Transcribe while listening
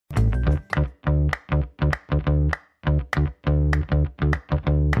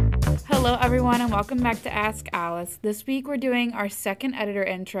Hello everyone and welcome back to Ask Alice. This week we're doing our second editor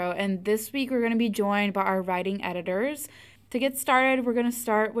intro, and this week we're going to be joined by our writing editors. To get started, we're going to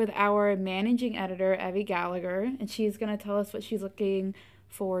start with our managing editor, Evie Gallagher, and she's going to tell us what she's looking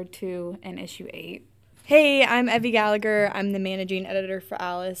forward to in issue 8. Hey, I'm Evie Gallagher. I'm the managing editor for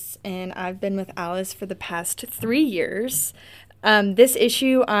Alice, and I've been with Alice for the past 3 years. This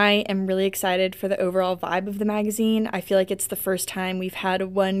issue, I am really excited for the overall vibe of the magazine. I feel like it's the first time we've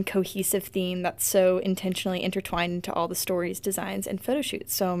had one cohesive theme that's so intentionally intertwined into all the stories, designs, and photo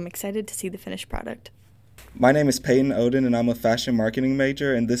shoots, so I'm excited to see the finished product. My name is Peyton Oden, and I'm a fashion marketing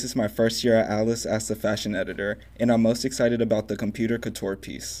major, and this is my first year at Alice as the fashion editor, and I'm most excited about the computer couture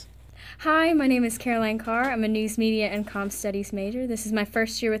piece. Hi, my name is Caroline Carr. I'm a news media and comm studies major. This is my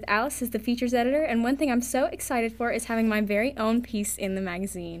first year with Alice as the features editor, and one thing I'm so excited for is having my very own piece in the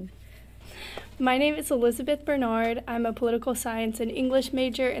magazine. My name is Elizabeth Bernard. I'm a political science and English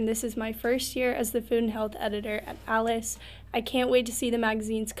major, and this is my first year as the food and health editor at Alice. I can't wait to see the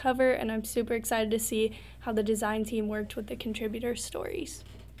magazine's cover, and I'm super excited to see how the design team worked with the contributor stories.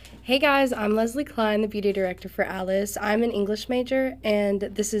 Hey guys, I'm Leslie Klein, the beauty director for Alice. I'm an English major, and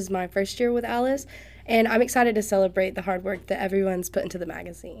this is my first year with Alice, and I'm excited to celebrate the hard work that everyone's put into the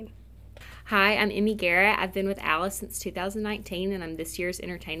magazine. Hi, I'm Emmy Garrett. I've been with Alice since 2019, and I'm this year's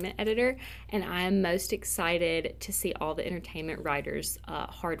entertainment editor, and I am most excited to see all the entertainment writers'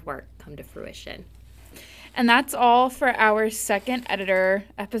 hard work come to fruition. And that's all for our second editor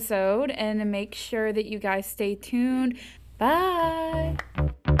episode, and make sure that you guys stay tuned. Bye!